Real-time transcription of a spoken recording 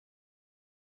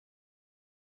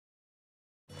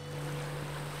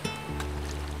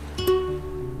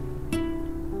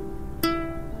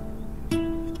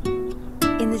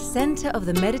In the center of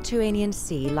the Mediterranean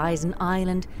Sea lies an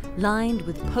island lined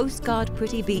with postcard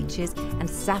pretty beaches and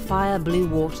sapphire blue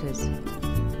waters.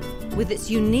 With its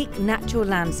unique natural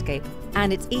landscape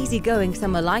and its easygoing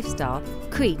summer lifestyle,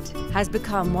 Crete has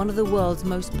become one of the world's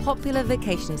most popular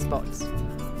vacation spots.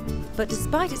 But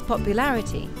despite its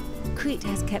popularity, Crete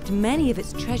has kept many of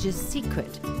its treasures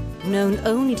secret, known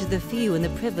only to the few and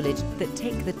the privileged that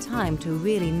take the time to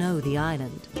really know the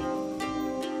island.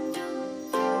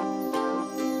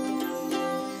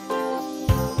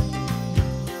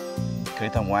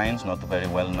 Cretan wine is not very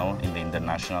well known in the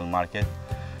international market,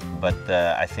 but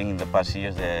I think in the past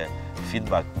years the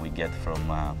feedback we get from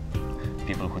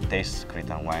people who taste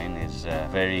Cretan wine is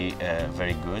very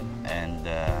good, and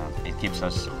it keeps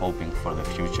us hoping for the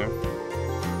future.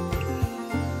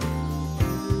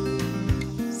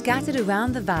 Scattered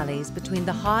around the valleys between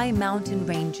the high mountain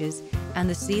ranges and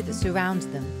the sea that surrounds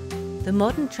them, the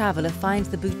modern traveller finds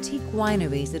the boutique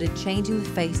wineries that are changing the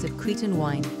face of Cretan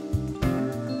wine.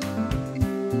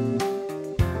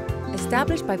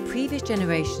 Established by previous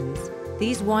generations,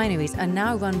 these wineries are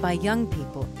now run by young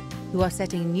people who are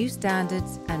setting new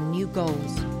standards and new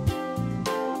goals.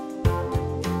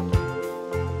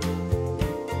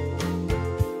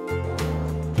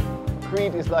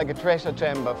 Crete is like a treasure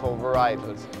chamber for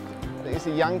varietals. There is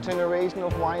a young generation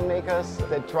of winemakers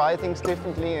that try things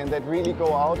differently and that really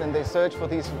go out and they search for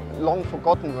these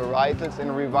long-forgotten varietals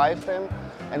and revive them.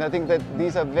 And I think that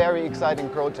these are very exciting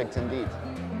projects indeed.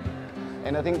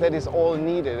 And I think that is all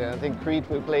needed, and I think Crete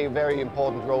will play a very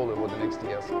important role over the next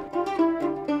years.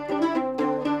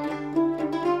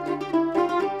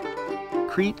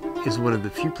 Crete is one of the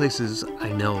few places I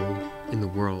know in the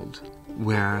world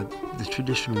where the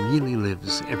tradition really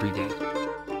lives every day.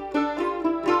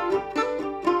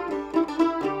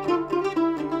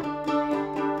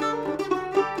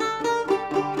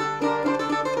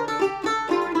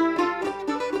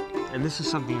 And this is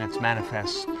something that's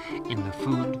manifest in the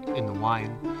food, in the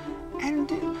wine,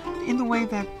 and in the way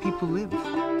that people live.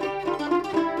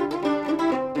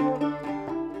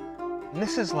 And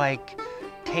this is like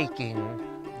taking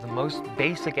the most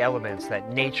basic elements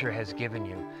that nature has given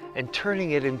you and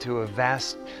turning it into a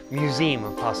vast museum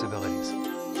of possibilities.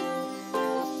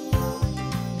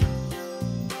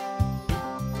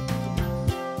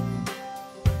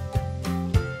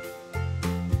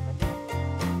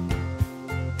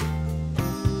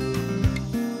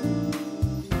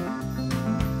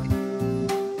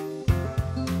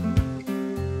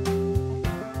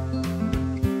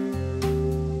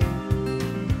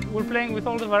 We're playing with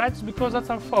all the varieties because that's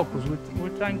our focus.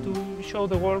 We're trying to show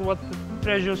the world what the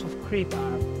treasures of Crete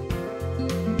are.